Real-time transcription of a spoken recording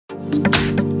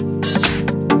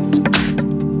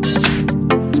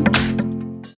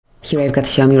Here I've got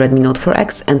Xiaomi Redmi Note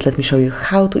 4X, and let me show you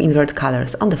how to invert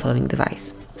colors on the following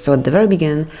device. So at the very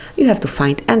beginning, you have to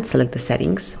find and select the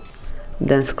settings,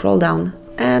 then scroll down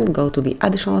and go to the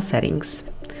additional settings,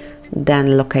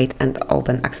 then locate and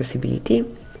open accessibility,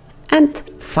 and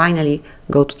finally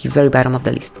go to the very bottom of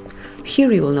the list.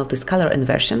 Here you will notice Color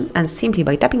Inversion, and simply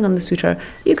by tapping on the switcher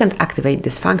you can activate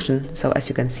this function. So as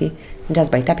you can see,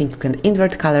 just by tapping you can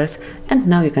invert colors, and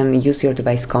now you can use your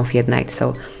device comfy at night.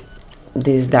 So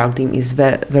this dark theme is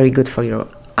very good for your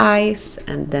eyes.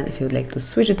 And then if you would like to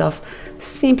switch it off,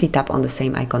 simply tap on the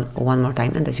same icon one more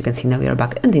time, and as you can see, now we are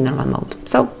back in the normal mode.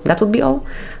 So that would be all.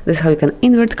 This is how you can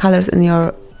invert colors in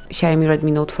your Xiaomi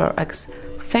Redmi Note 4X.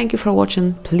 Thank you for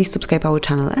watching, please subscribe our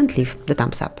channel and leave the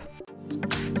thumbs up.